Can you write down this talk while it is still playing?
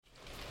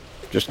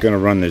just going to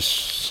run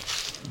this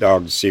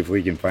dog to see if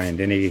we can find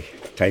any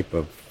type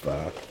of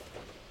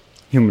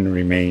human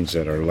remains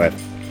that are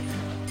left.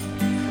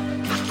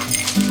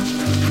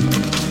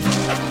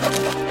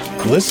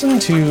 Listen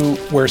to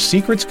Where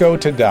Secrets Go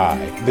to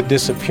Die, The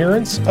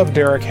Disappearance of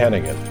Derek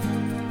Hennigan.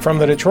 From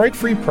the Detroit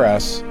Free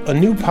Press, a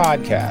new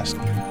podcast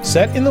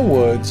set in the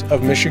woods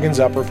of Michigan's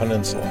Upper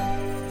Peninsula.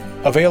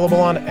 Available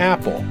on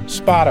Apple,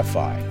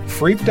 Spotify,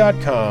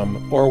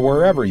 Freep.com, or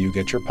wherever you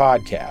get your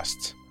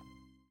podcasts.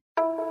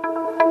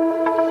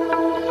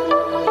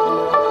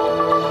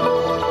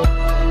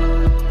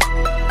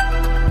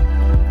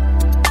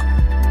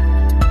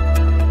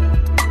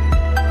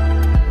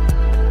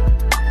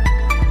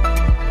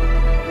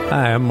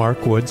 Hi, I'm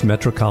Mark Woods,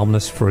 Metro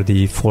columnist for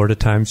the Florida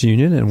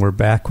Times-Union, and we're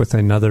back with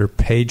another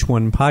Page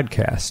One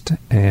podcast.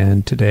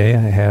 And today I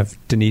have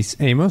Denise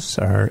Amos,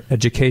 our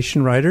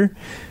education writer,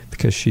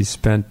 because she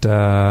spent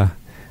how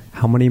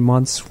many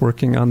months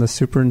working on the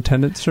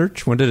superintendent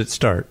search? When did it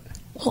start?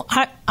 Well,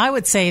 I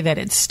would say that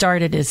it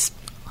started as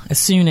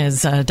soon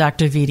as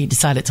Dr. Vitti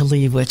decided to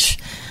leave, which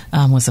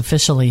was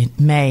officially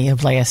May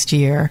of last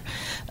year.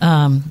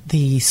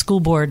 The school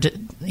board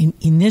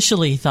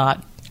initially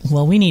thought,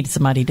 well, we need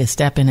somebody to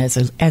step in as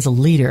a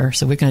leader,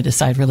 so we're going to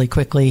decide really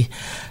quickly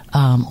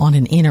on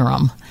an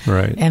interim.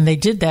 Right. And they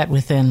did that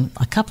within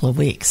a couple of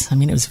weeks. I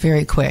mean, it was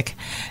very quick.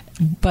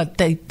 But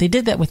they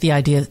did that with the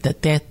idea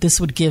that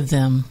this would give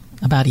them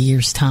about a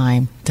year's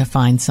time to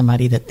find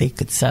somebody that they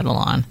could settle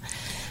on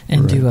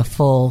and do a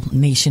full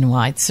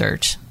nationwide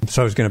search.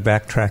 So I was going to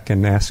backtrack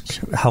and ask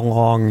how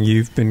long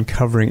you've been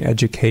covering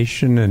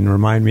education and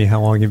remind me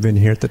how long you've been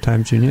here at the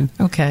Times-Union.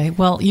 Okay.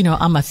 Well,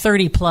 I'm a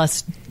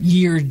 30-plus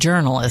year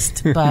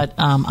journalist, but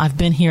I've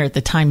been here at the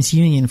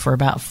Times-Union for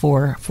about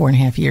four and a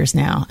half years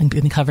now and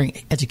been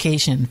covering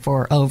education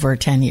for over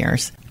 10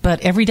 years.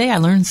 But every day I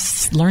learn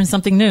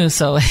something new,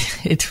 so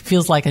it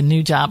feels like a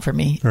new job for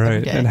me.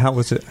 Right. And how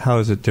is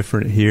it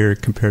different here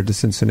compared to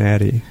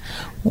Cincinnati?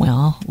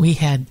 Well, we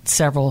had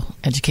several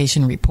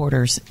education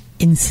reporters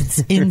in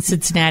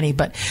Cincinnati,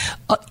 but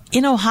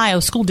in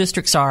Ohio, school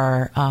districts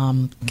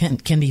can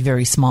be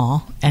very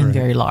small and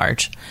very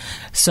large.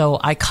 So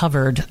I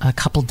covered a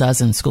couple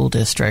dozen school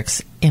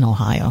districts in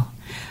Ohio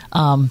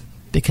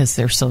because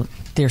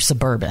they're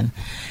suburban.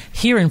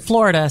 Here in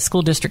Florida,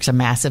 school districts are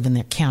massive and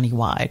they're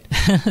countywide.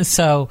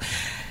 So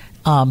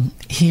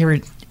here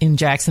in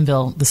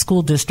Jacksonville, the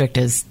school district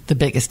is the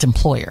biggest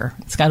employer.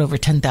 It's got over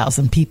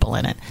 10,000 people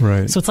in it.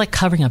 Right. So it's like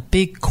covering a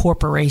big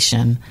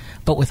corporation,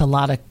 but with a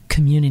lot of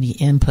community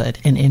input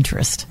and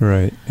interest.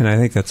 Right. And I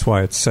think that's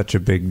why it's such a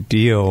big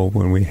deal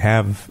when we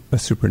have a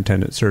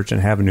superintendent search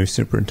and have a new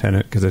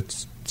superintendent, because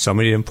it's so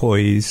many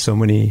employees, so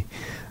many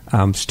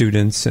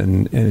students,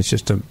 and it's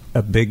just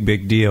a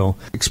big deal.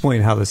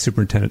 Explain how the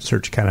superintendent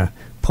search kind of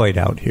played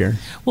out here.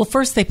 Well,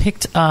 first they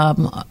picked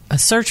a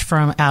search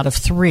firm out of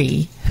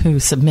 3 who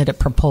submitted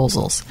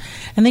proposals,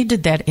 and they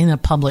did that in a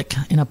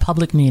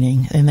public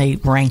meeting, and they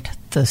ranked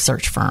the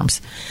search firms,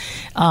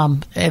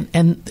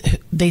 and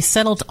they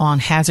settled on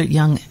Hazard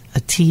Young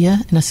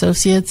Attia and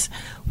Associates,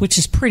 which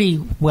is pretty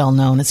well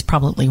known. It's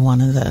probably one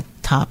of the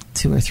top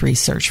 2 or 3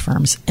 search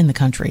firms in the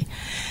country.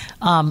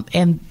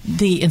 And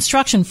the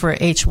instruction for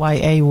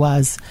HYA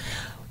was,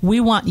 we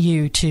want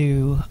you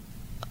to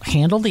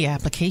handle the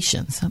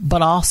applications,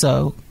 but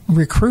also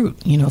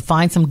recruit,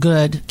 find some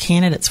good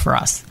candidates for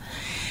us.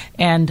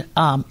 And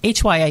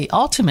HYA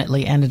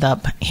ultimately ended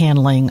up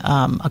handling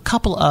a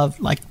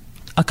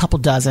couple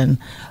dozen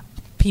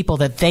people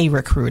that they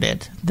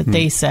recruited, that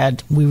they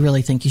said, we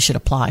really think you should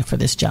apply for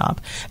this job,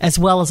 as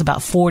well as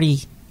about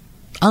 40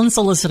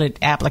 unsolicited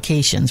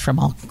applications from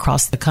all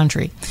across the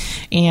country.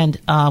 And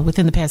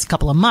within the past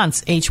couple of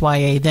months,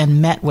 HYA then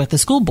met with the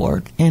school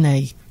board in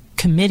a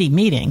committee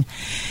meeting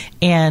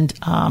and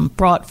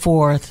brought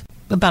forth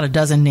about a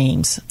dozen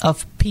names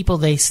of people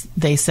they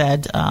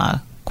said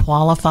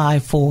qualify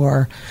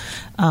for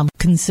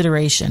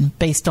consideration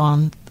based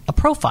on a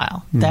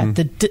profile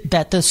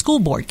that the school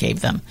board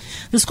gave them.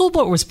 The school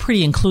board was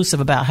pretty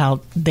inclusive about how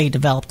they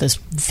developed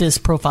this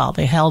profile.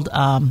 They held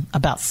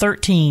about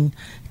 13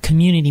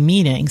 community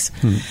meetings,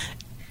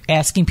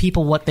 asking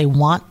people what they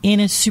want in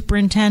a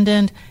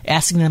superintendent,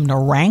 asking them to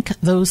rank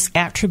those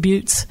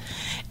attributes,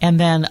 and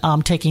then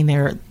taking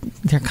their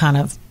kind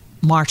of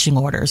marching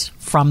orders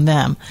from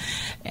them.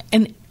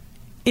 And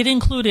it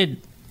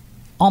included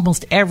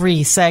almost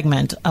every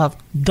segment of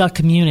the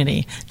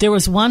community. There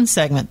was one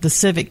segment, the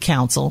Civic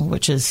Council,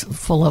 which is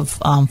full of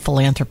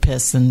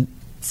philanthropists and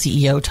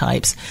CEO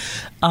types,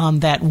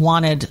 that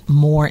wanted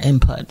more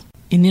input.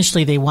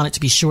 Initially, they wanted to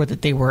be sure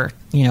that they were,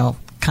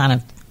 kind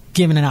of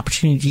given an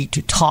opportunity to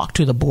talk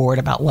to the board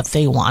about what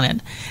they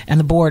wanted. And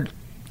the board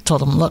told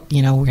them, look,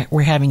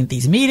 we're having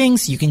these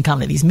meetings. You can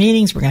come to these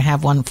meetings. We're going to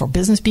have one for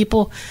business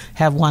people,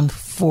 have one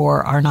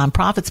for our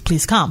nonprofits.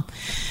 Please come.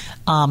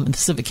 The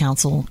Civic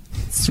Council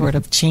sort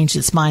of changed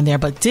its mind there,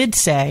 but did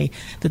say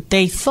that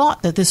they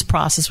thought that this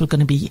process was going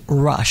to be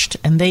rushed,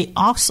 and they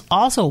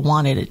also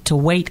wanted it to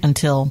wait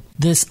until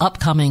this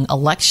upcoming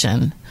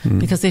election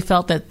because they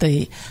felt that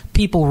the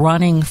people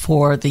running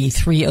for the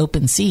 3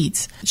 open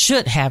seats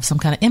should have some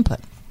kind of input.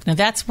 Now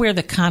that's where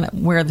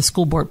the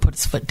school board put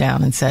its foot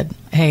down and said,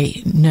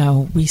 "Hey,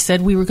 no, we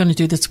said we were going to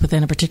do this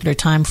within a particular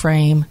time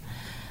frame.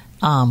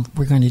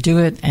 We're going to do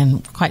it,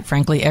 and quite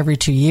frankly, every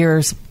 2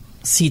 years,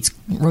 seats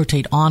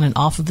rotate on and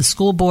off of the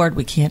school board.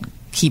 We can't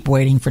keep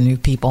waiting for new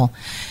people."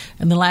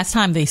 And the last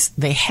time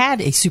they had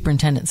a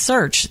superintendent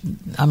search,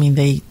 I mean,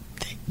 they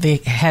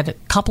had a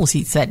couple of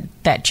seats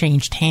that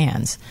changed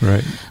hands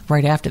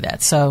right after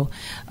that. So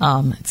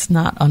it's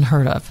not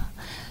unheard of.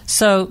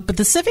 So, but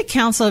the Civic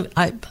Council,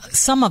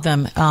 some of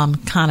them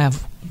kind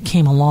of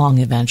came along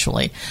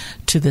eventually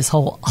to this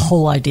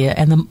whole idea.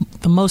 And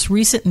the most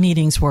recent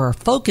meetings were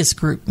focus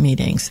group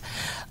meetings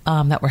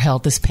that were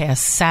held this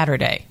past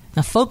Saturday.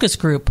 Now, focus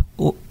group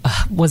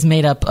was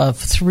made up of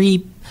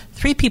three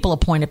people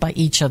appointed by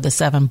each of the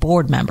 7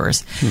 board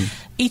members.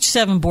 Each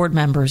 7 board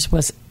members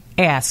was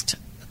asked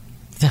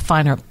to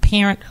find a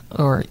parent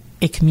or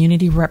a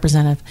community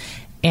representative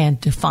and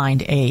to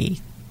find a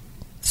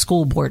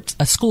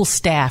school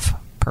staff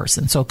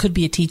person. So it could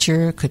be a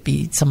teacher, it could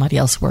be somebody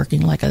else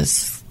working like a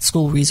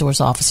school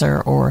resource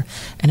officer or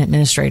an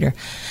administrator.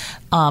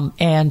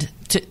 And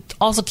to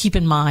also keep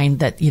in mind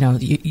that,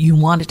 you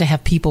wanted to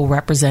have people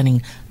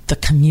representing the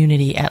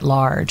community at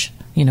large,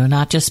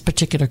 not just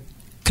particular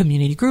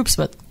community groups,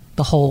 but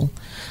the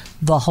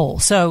whole.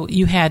 So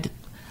you had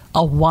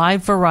a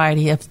wide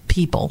variety of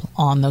people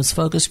on those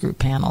focus group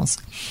panels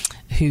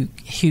who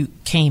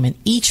came, and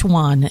each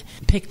one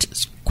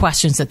picked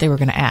questions that they were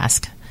going to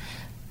ask,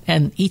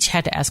 and each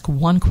had to ask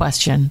one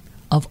question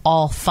of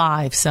all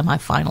 5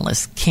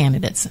 semifinalist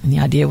candidates. And the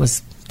idea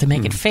was to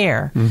make it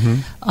fair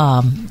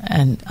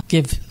and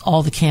give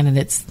all the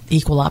candidates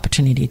equal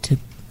opportunity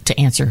to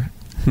answer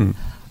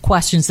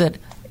questions that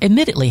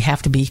admittedly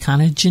have to be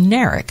kind of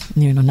generic,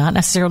 not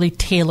necessarily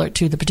tailored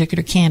to the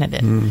particular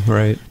candidate.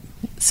 Right.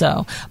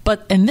 So,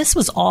 and this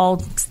was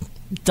all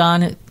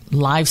done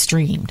live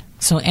streamed.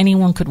 So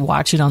anyone could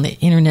watch it on the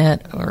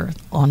internet or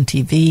on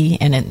TV,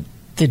 and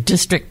the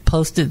district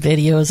posted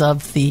videos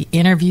of the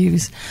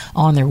interviews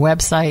on their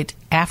website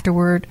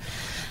afterward.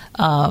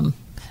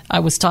 I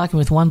was talking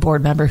with one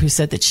board member who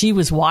said that she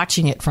was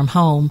watching it from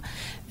home,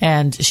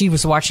 and she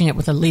was watching it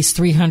with at least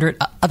 300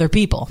 other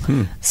people.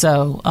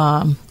 So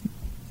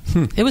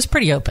it was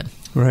pretty open.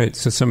 Right.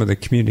 So some of the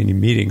community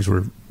meetings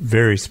were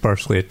very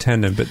sparsely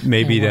attended, but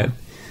maybe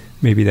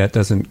that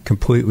doesn't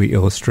completely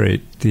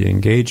illustrate the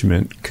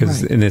engagement,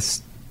 because in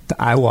this,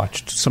 I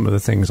watched some of the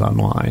things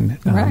online,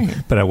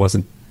 but I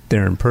wasn't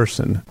there in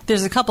person.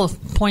 There's a couple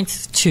of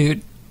points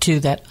to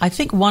that. I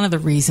think one of the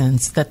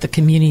reasons that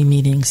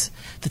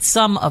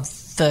some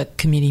of the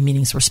community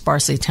meetings were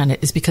sparsely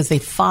attended is because they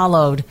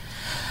followed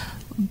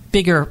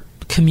bigger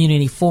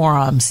community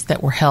forums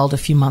that were held a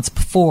few months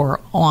before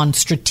on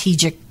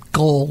strategic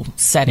goal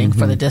setting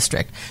for the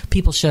district.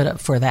 People showed up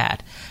for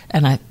that,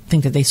 and I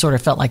think that they sort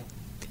of felt like,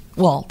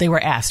 well, they were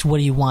asked, what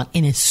do you want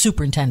in a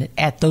superintendent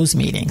at those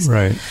meetings?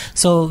 Right.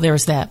 So there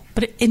was that.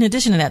 But in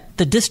addition to that,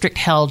 the district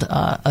held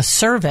a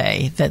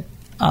survey that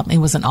it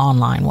was an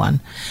online one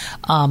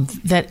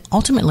that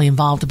ultimately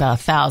involved about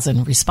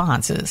 1,000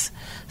 responses.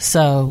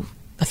 So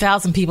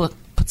 1,000 people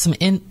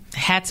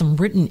had some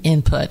written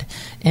input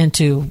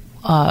into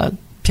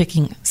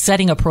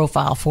setting a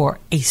profile for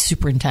a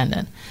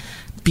superintendent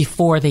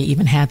before they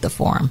even had the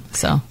forum.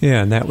 So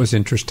and that was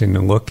interesting to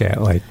look at.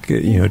 Like,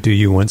 do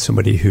you want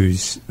somebody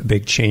who's a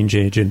big change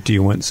agent? Do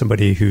you want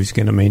somebody who's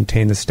going to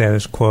maintain the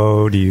status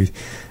quo?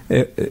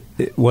 It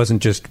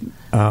wasn't just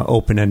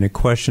open-ended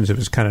questions. It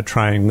was kind of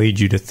try and lead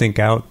you to think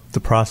out the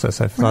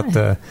process. I thought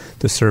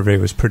the survey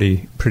was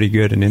pretty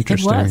good and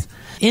interesting. It was.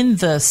 In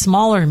the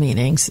smaller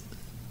meetings,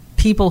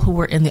 people who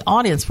were in the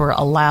audience were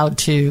allowed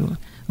to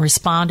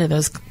respond to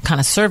those kind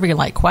of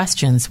survey-like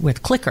questions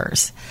with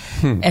clickers.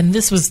 And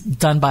this was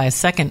done by a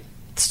second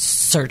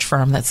search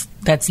firm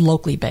that's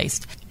locally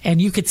based.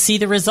 And you could see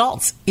the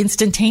results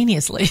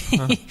instantaneously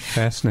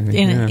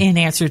fascinating. in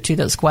answer to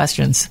those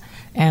questions.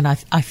 And I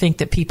think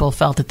that people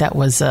felt that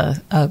was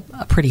a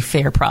pretty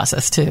fair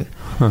process, too.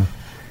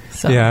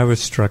 So. Yeah, I was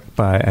struck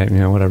by,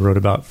 what I wrote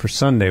about for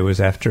Sunday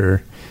was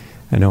after,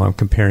 I know I'm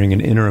comparing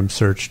an interim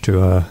search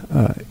to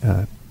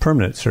a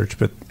permanent search,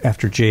 but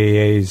after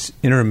JAA's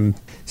interim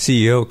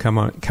CEO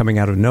coming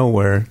out of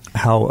nowhere,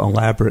 how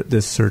elaborate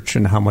this search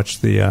and how much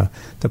the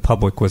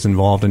public was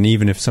involved. And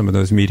even if some of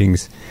those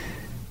meetings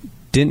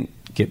didn't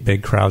get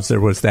big crowds, there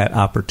was that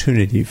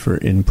opportunity for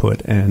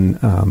input. And,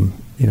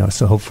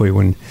 so hopefully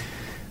when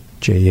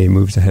JAA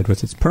moves ahead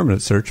with its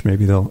permanent search,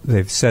 maybe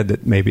they've said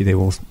that maybe they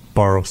will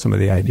borrow some of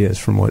the ideas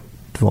from what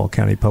Duval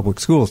County Public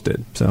Schools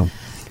did. So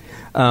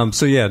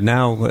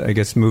now I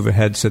guess move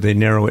ahead. So they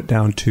narrow it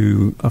down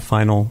to a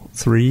final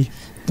 3.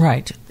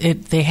 Right.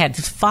 They had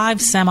 5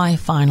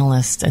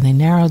 semifinalists, and they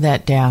narrowed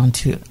that down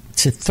to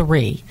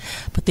 3.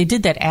 But they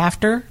did that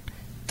after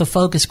the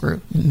focus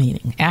group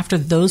meeting, after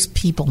those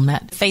people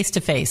met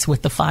face-to-face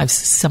with the 5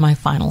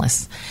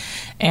 semifinalists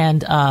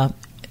and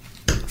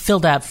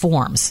filled out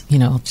forms,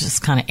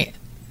 just kind of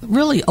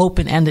really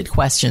open-ended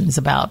questions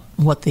about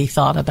what they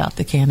thought about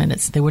the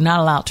candidates. They were not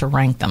allowed to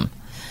rank them,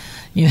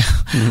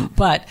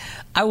 But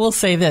I will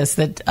say this,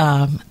 that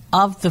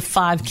of the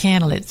 5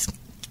 candidates,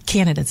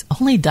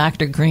 only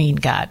Dr. Green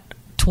got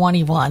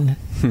 21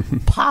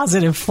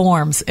 positive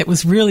forms. It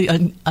was really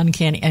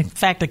uncanny. In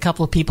fact, a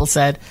couple of people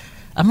said,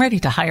 I'm ready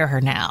to hire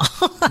her now.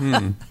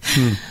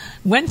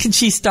 When can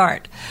she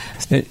start?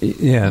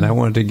 Yeah, and I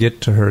wanted to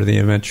get to her, the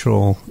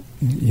eventual,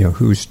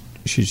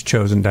 she's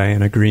chosen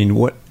Diana Green.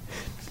 What,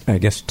 I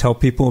guess, tell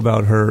people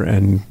about her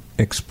and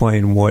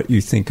explain what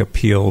you think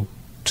appealed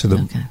to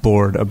the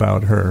board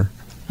about her.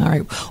 All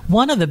right.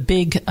 One of the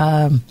big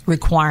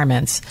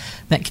requirements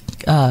that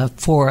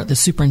for the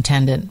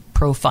superintendent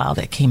profile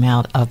that came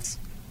out of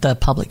the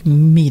public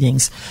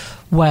meetings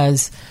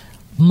was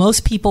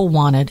most people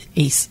wanted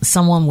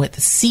someone with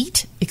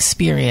seat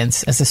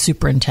experience as a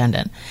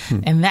superintendent.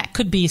 And that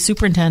could be a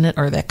superintendent,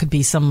 or that could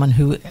be someone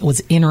who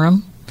was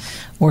interim,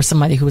 or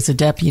somebody who was a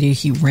deputy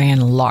who ran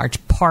a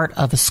large part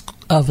of a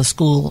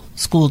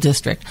school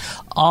district.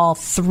 All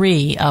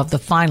 3 of the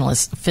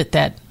finalists fit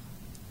that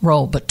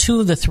role, but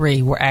 2 of the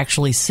 3 were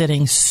actually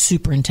sitting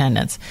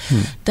superintendents.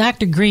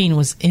 Dr. Green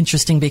was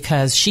interesting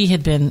because she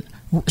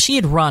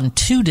had run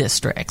 2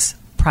 districts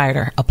prior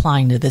to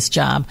applying to this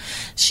job.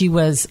 She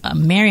was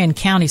Marion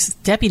County's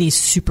deputy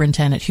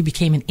superintendent who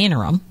became an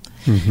interim.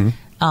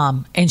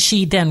 And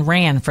she then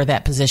ran for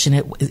that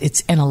position.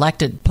 It's an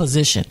elected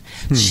position.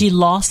 She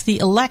lost the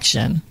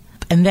election,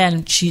 and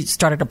then she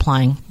started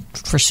applying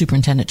for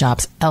superintendent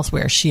jobs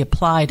elsewhere. She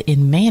applied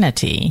in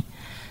Manatee,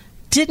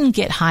 didn't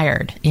get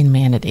hired in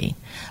Manatee.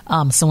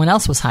 Someone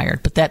else was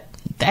hired, but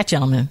that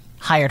gentleman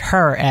hired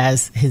her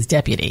as his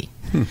deputy.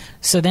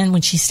 So then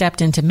when she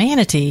stepped into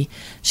Manatee,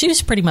 she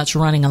was pretty much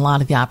running a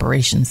lot of the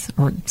operations,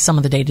 or some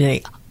of the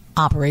day-to-day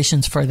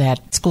operations for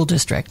that school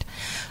district.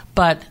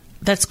 But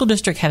that school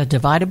district had a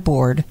divided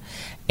board,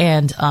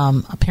 and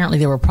apparently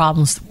there were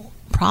problems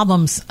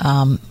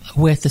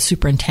with the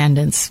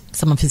superintendent's,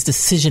 some of his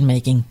decision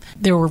making.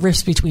 There were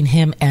rifts between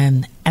him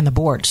and the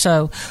board.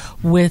 So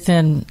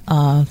within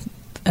a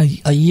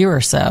year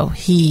or so,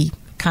 he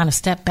kind of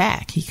stepped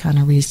back. He kind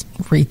of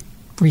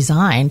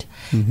resigned,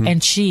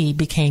 and she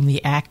became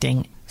the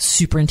acting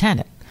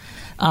superintendent.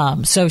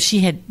 So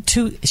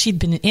she'd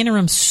been an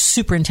interim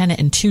superintendent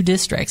in 2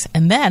 districts.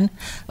 And then,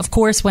 of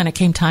course, when it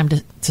came time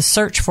to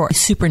search for a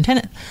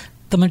superintendent,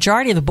 the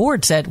majority of the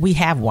board said, we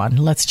have one,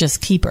 let's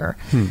just keep her.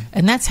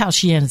 And that's how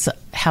she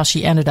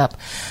ended up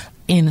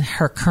in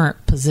her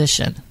current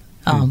position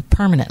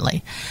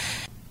permanently.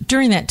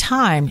 During that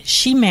time,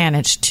 she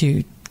managed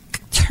to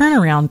turn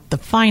around the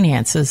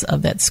finances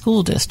of that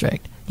school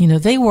district.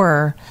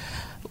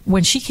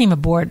 When she came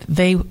aboard,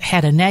 they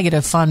had a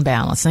negative fund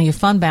balance. Now, your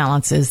fund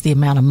balance is the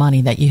amount of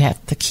money that you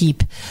have to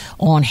keep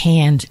on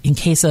hand in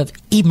case of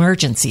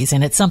emergencies.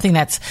 And it's something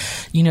that's,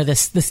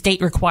 the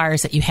state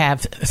requires that you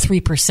have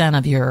 3%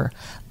 of your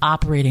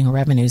operating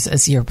revenues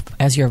as your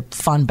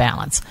fund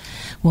balance.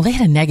 Well, they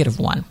had a negative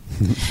one.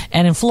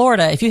 And in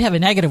Florida, if you have a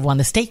negative one,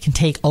 the state can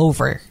take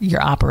over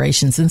your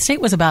operations. And the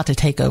state was about to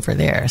take over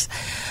theirs.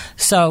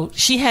 So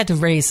she had to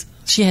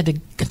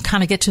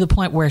kind of get to the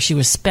point where she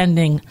was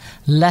spending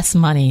less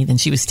money than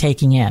she was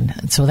taking in.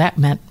 And so that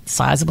meant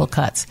sizable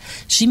cuts.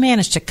 She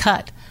managed to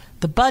cut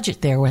the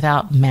budget there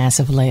without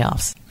massive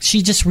layoffs.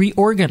 She just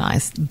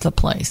reorganized the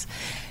place.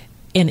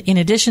 And in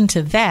addition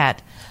to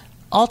that,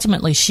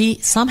 ultimately, she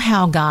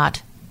somehow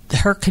got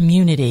her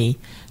community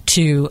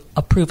to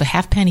approve a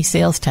half-penny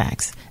sales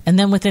tax. And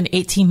then within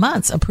 18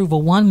 months, approve a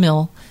 $1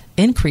 million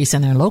increase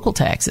in their local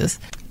taxes.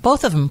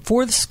 Both of them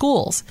for the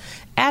schools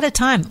at a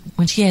time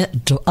when she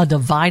had a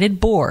divided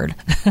board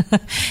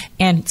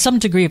and some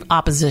degree of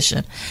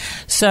opposition.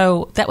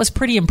 So that was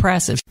pretty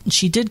impressive.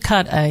 She did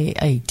cut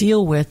a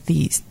deal with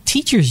the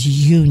teachers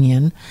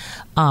union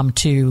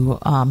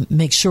to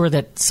make sure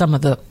that some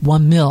of the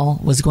 $1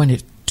 million was going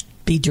to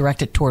be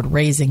directed toward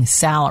raising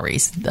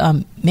salaries.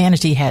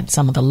 Manatee had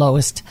some of the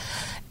lowest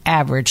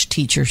average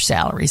teacher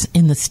salaries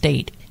in the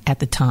state at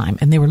the time,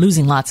 and they were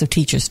losing lots of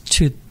teachers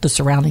to the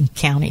surrounding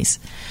counties.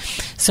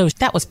 So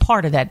that was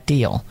part of that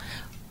deal.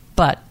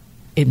 But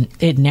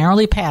it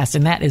narrowly passed,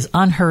 and that is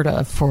unheard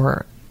of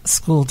for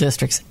school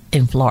districts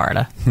in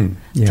Florida.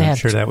 Yeah, to have I'm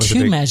sure that was 2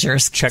 a big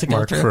measures check to go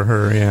mark through. for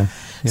her, yeah.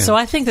 So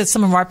I think that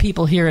some of our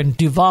people here in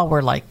Duval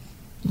were like,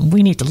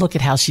 we need to look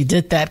at how she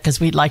did that because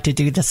we'd like to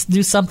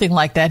do something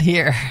like that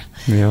here.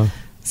 Yeah.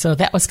 So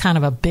that was kind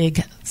of a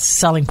big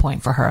selling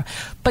point for her.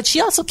 But she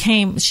also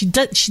she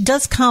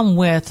does come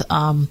with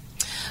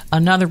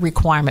another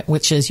requirement,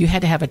 which is you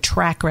had to have a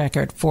track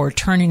record for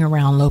turning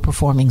around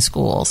low-performing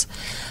schools.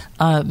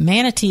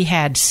 Manatee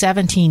had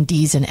 17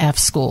 D's and F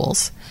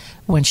schools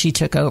when she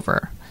took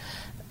over.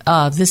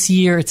 This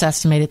year, it's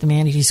estimated that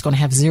Manatee is going to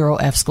have 0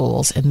 F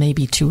schools and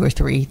maybe 2 or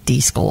 3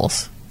 D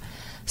schools.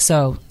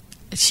 So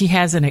she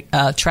has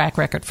a track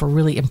record for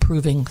really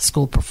improving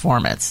school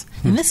performance.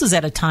 And this was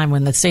at a time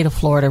when the state of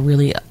Florida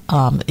really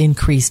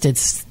increased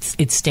its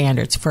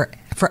standards for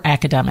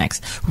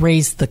academics,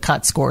 raised the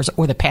cut scores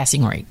or the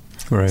passing rate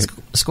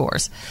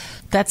scores.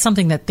 That's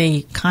something that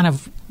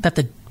that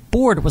the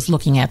board was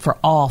looking at for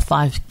all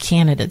 5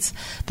 candidates.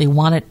 They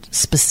wanted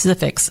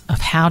specifics of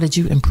how did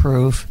you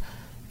improve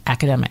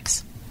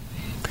academics.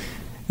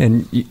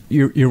 And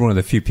you're one of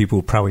the few people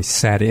who probably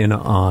sat in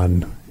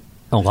on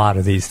a lot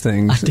of these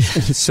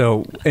things.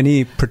 So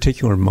any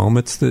particular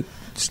moments that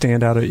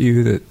stand out at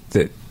you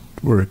that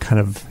were kind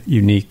of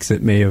unique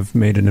that may have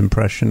made an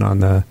impression on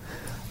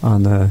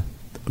the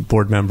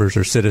board members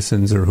or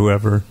citizens or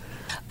whoever?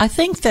 I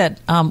think that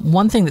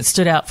one thing that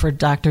stood out for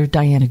Dr.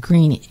 Diana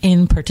Green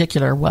in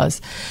particular was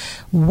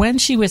when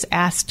she was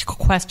asked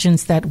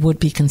questions that would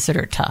be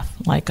considered tough.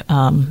 Like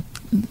a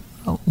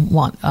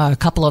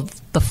couple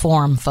of the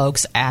forum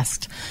folks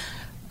asked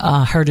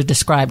her to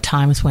describe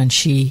times when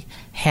she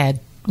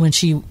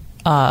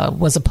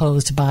was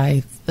opposed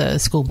by the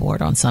school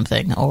board on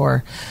something,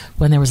 or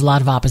when there was a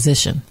lot of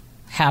opposition.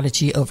 How did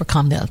she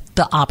overcome the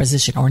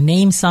opposition? Or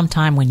name some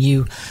time when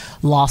you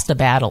lost a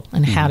battle,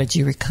 and how did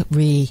you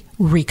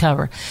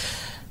recover?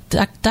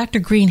 Dr.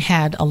 Green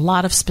had a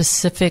lot of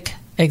specific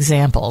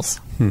examples.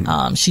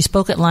 She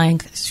spoke at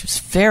length. She was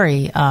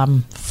very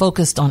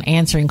focused on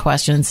answering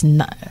questions.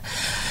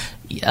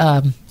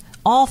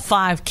 All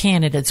 5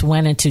 candidates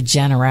went into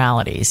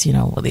generalities,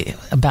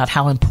 about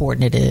how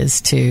important it is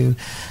to,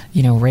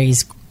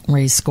 raise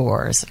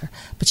scores.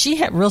 But she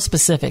had real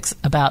specifics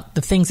about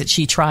the things that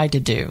she tried to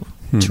do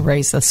to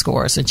raise the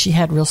scores. And she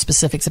had real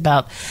specifics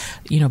about,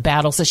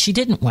 battles that she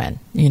didn't win.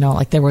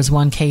 Like there was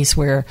one case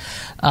where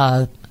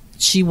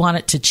she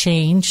wanted to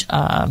change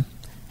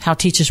how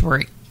teachers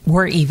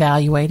were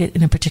evaluated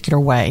in a particular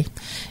way.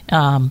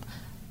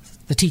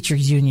 The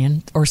teachers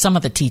union, or some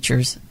of the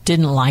teachers,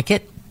 didn't like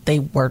it. They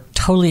were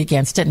totally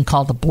against it and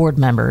called the board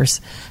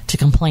members to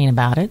complain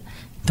about it.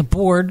 The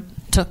board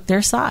took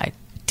their side,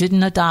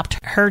 didn't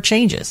adopt her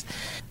changes.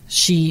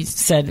 She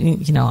said,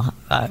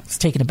 I was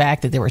taken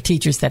aback that there were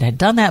teachers that had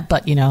done that,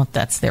 but,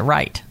 that's their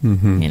right.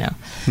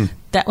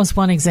 That was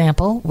one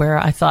example where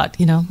I thought,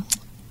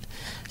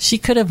 she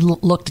could have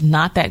looked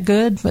not that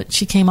good, but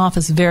she came off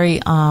as very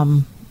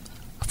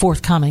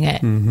forthcoming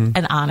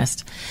and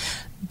honest.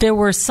 There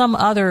were some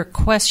other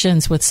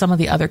questions with some of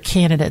the other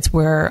candidates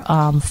where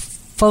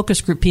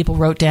focus group people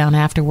wrote down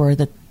afterward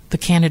that the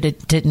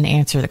candidate didn't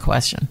answer the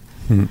question.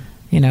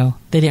 They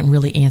didn't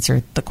really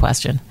answer the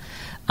question.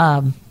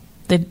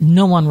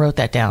 No one wrote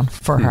that down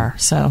for her.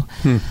 So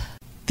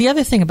the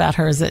other thing about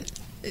her is that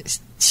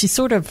she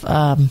sort of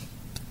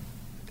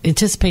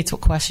anticipates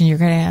what question you're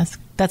going to ask.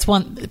 That's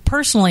one,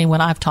 personally,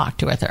 when I've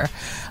talked with her,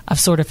 I've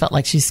sort of felt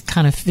like she's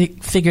kind of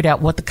figured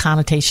out what the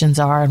connotations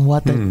are and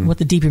what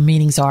the deeper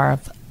meanings are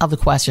of the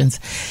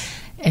questions.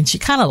 And she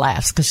kind of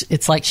laughs because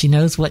it's like she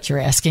knows what you're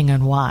asking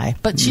and why.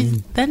 But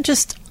she then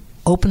just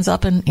opens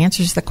up and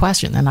answers the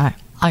question, and I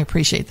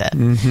appreciate that.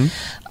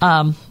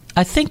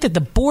 I think that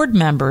the board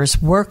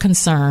members were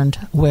concerned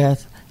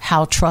with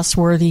how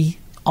trustworthy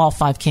all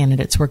 5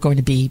 candidates were going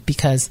to be,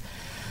 because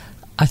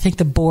I think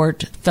the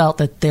board felt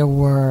that there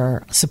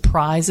were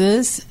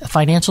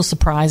financial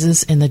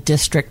surprises in the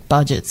district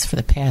budgets for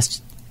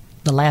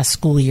the last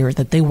school year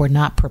that they were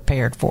not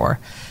prepared for.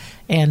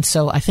 And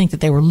so I think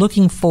that they were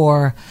looking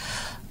for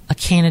a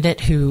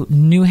candidate who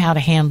knew how to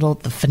handle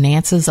the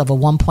finances of a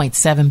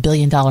 $1.7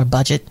 billion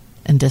budget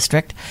in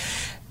district,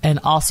 and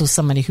also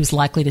somebody who's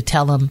likely to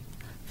tell them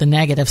the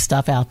negative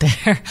stuff out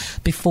there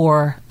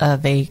before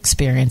they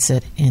experience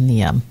it in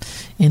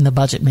the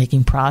budget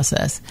making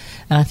process.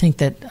 And I think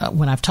that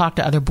when I've talked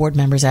to other board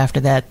members after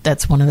that,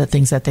 that's one of the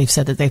things that they've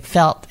said, that they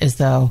felt as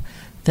though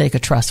they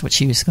could trust what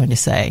she was going to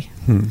say,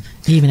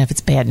 even if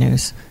it's bad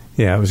news.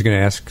 Yeah, I was going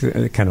to ask,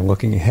 kind of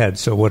looking ahead.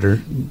 So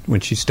when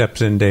she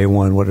steps in day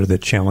one, what are the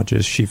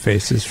challenges she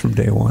faces from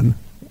day one?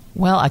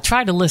 Well, I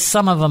tried to list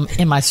some of them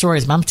in my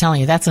stories, but I'm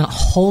telling you, that's a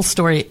whole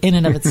story in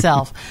and of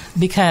itself,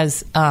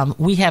 because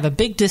we have a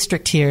big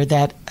district here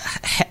that,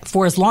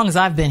 for as long as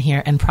I've been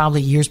here and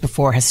probably years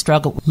before, has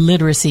struggled with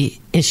literacy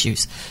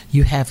issues.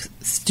 You have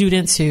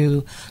students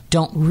who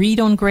don't read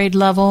on grade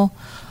level,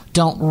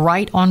 don't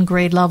write on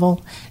grade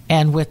level,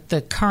 and with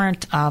the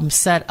current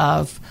set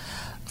of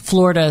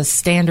Florida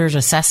standard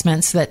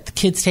assessments that the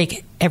kids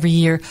take every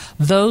year,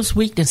 those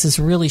weaknesses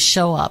really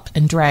show up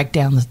and drag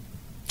down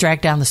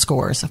the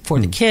scores for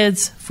the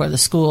kids, for the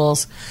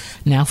schools,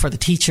 now for the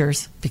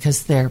teachers,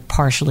 because they're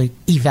partially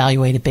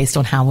evaluated based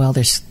on how well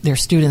their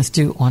students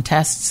do on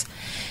tests,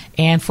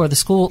 and for the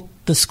school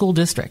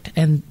district.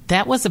 And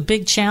that was a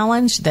big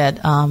challenge that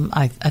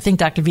I think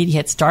Dr. Vitti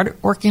had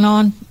started working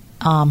on,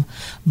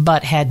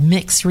 but had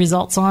mixed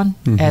results on,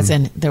 as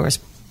in there was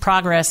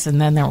progress and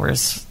then there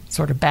was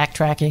sort of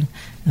backtracking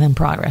and then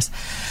progress.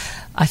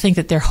 I think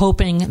that they're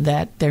hoping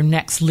that their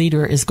next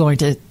leader is going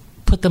to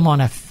put them on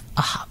a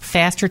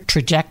faster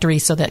trajectory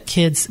so that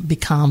kids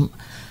become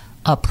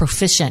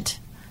proficient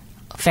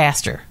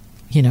faster.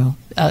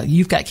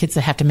 You've got kids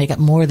that have to make up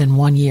more than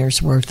 1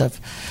 year's worth of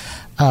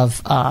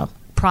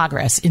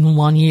progress in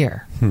 1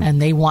 year,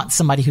 and they want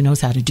somebody who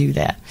knows how to do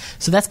that.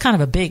 So that's kind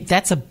of a big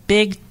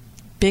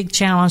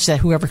challenge that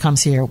whoever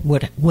comes here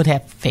would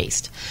have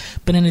faced.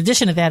 But in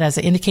addition to that, as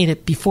I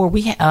indicated before,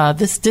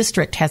 this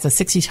district has a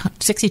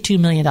 $62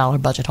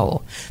 million budget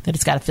hole that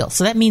it's got to fill.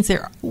 So that means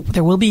there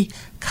will be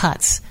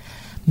cuts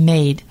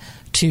made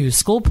to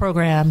school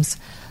programs,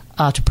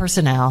 to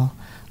personnel,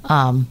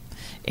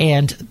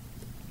 and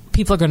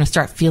people are going to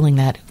start feeling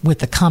that with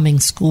the coming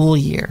school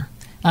year.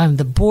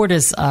 The board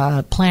is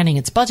planning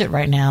its budget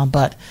right now,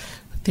 but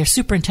their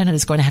superintendent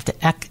is going to have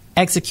to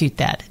execute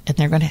that,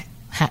 and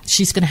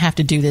she's going to have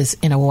to do this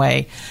in a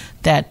way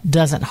that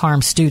doesn't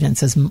harm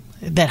students,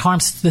 that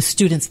harms the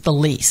students the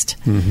least.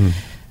 Mm-hmm.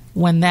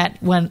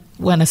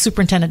 When a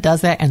superintendent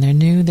does that and they're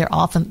new,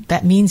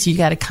 that means you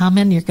got to come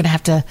in. You're going to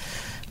have to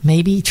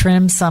maybe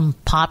trim some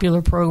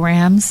popular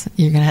programs.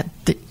 You're going to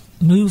have to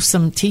move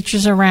some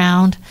teachers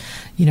around.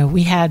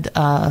 We had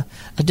a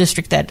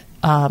district that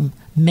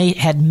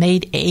had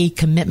made a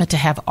commitment to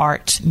have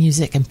art,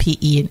 music, and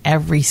PE in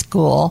every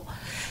school,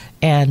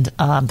 and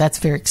that's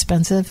very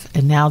expensive.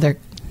 And now they're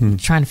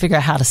trying to figure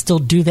out how to still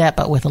do that,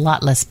 but with a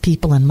lot less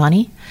people and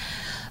money.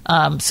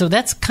 So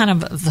that's kind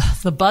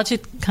of the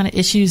budget kind of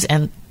issues,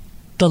 and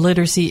the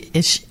literacy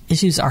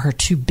issues are her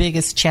two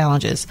biggest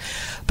challenges.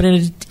 But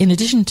in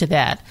addition to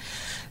that,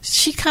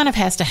 she kind of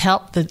has to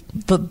help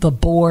the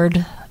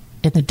board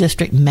in the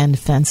district mend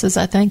fences,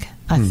 I think.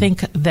 I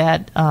think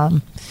that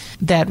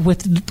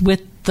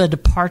with the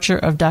departure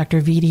of Dr.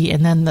 Vitti,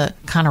 and then the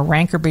kind of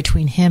rancor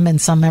between him and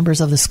some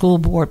members of the school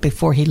board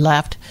before he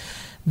left,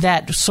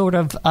 that sort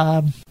of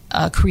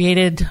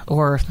created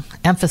or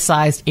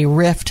emphasized a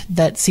rift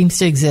that seems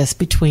to exist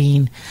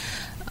between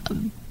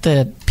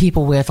the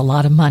people with a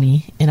lot of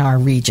money in our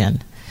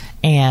region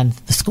and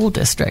the school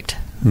district.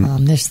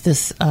 There's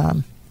this...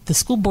 The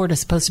school board is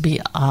supposed to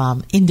be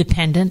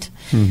independent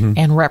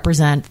and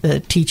represent the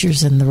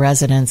teachers and the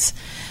residents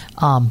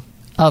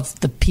of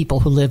the people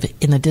who live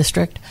in the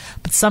district.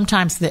 But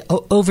sometimes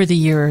over the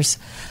years,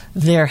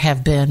 there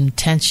have been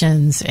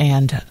tensions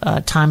and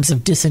times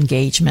of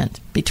disengagement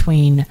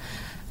between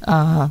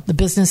the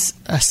business,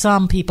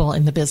 some people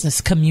in the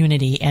business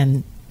community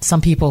and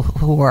some people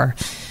who are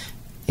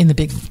in the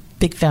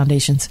big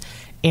foundations,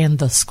 and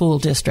the school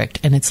district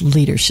and its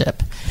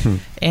leadership.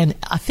 And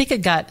I think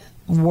it got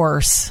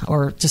worse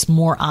or just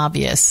more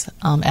obvious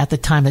at the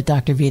time that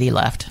Dr. Vitti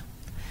left.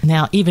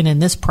 Now, even in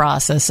this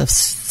process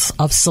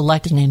of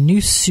selecting a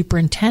new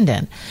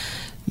superintendent,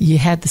 you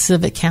had the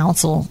civic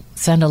council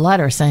send a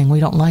letter saying, we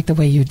don't like the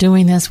way you're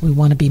doing this. We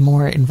want to be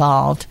more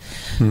involved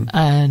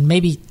and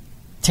maybe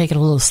take it a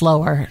little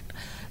slower.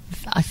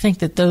 I think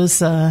that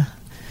those at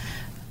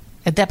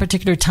that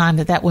particular time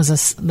that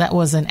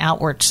was an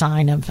outward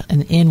sign of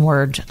an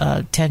inward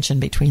tension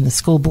between the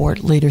school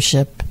board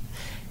leadership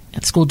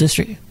and school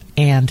district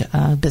and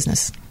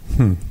business.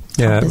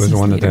 Yeah, that was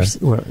one leaders.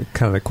 Of the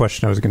kind of the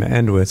question I was going to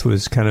end with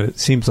was kind of, it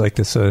seems like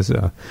this is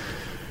a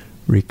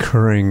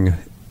recurring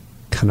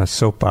kind of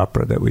soap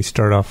opera that we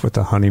start off with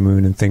the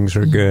honeymoon and things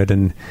are good,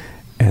 and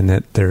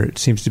that there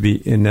seems to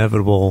be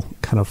inevitable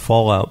kind of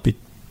fallout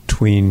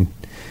between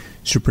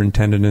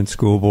superintendent and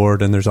school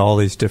board, and there's all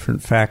these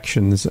different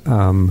factions,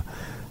 and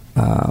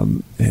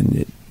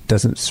it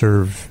doesn't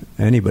serve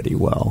anybody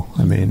well.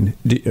 I mean,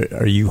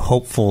 are you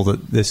hopeful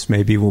that this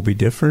maybe will be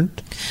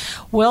different?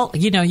 Well,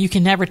 you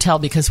can never tell,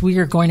 because we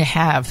are going to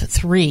have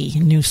 3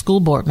 new school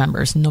board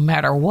members no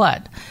matter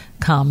what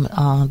come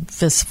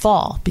this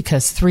fall,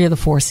 because 3 of the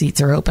 4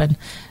 seats are open,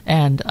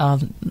 and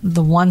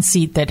the one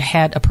seat that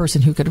had a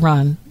person who could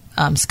run,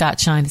 Scott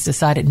Shine, has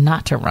decided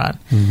not to run,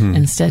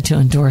 instead to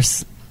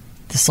endorse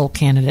the sole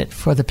candidate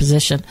for the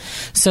position.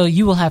 So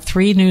you will have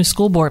 3 new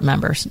school board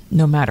members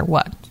no matter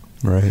what.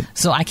 Right.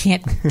 So I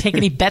can't take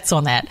any bets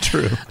on that.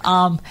 True.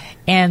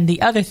 And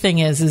the other thing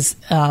is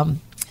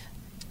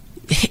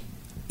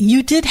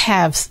you did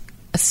have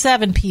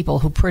 7 people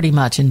who pretty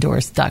much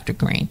endorsed Dr.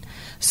 Green.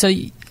 So,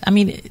 I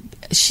mean,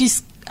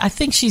 I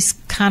think she's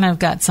kind of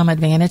got some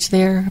advantage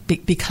there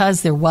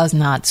because there was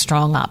not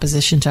strong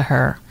opposition to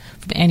her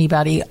from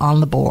anybody on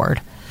the board.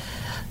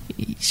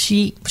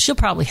 She'll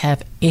probably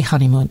have a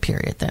honeymoon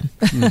period then.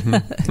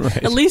 Right.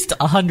 At least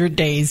 100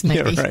 days,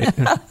 maybe. Yeah,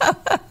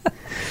 right.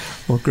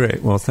 Well,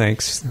 great. Well,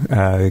 thanks.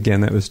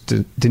 Again, that was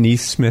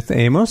Denise Smith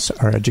Amos,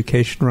 our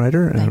education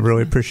writer, and I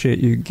really appreciate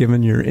you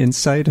giving your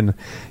insight. And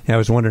I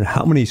was wondering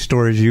how many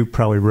stories you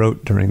probably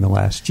wrote during the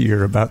last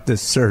year about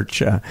this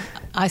search.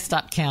 I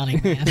stopped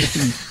counting, man.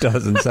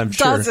 Dozens, I'm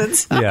sure.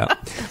 Dozens. Yeah.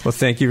 Well,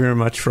 thank you very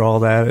much for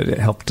all that. It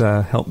helped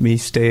me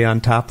stay on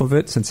top of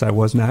it since I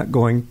was not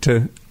going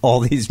to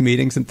all these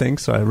meetings and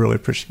things, so I really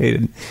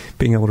appreciated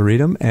being able to read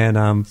them.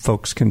 And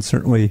folks can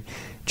certainly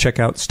check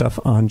out stuff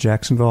on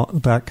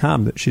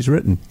Jacksonville.com that she's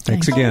written.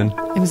 Thanks again.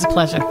 It was a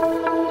pleasure.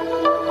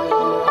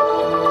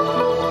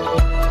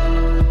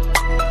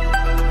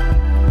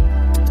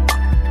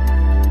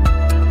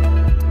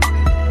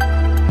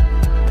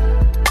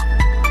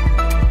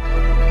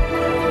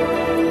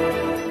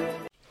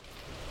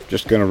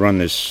 Just going to run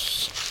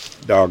this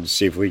dog to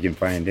see if we can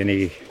find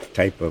any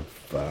type of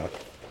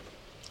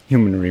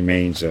human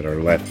remains that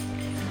are left.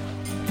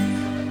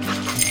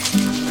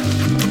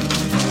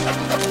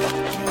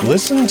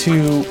 Listen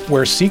to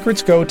Where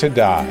Secrets Go to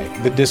Die,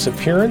 The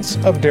Disappearance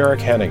of Derek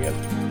Hennigan.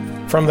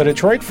 From the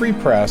Detroit Free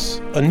Press,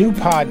 a new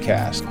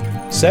podcast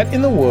set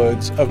in the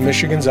woods of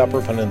Michigan's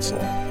Upper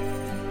Peninsula.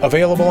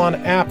 Available on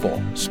Apple,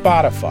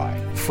 Spotify,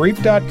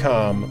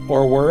 Freep.com,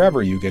 or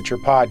wherever you get your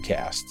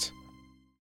podcasts.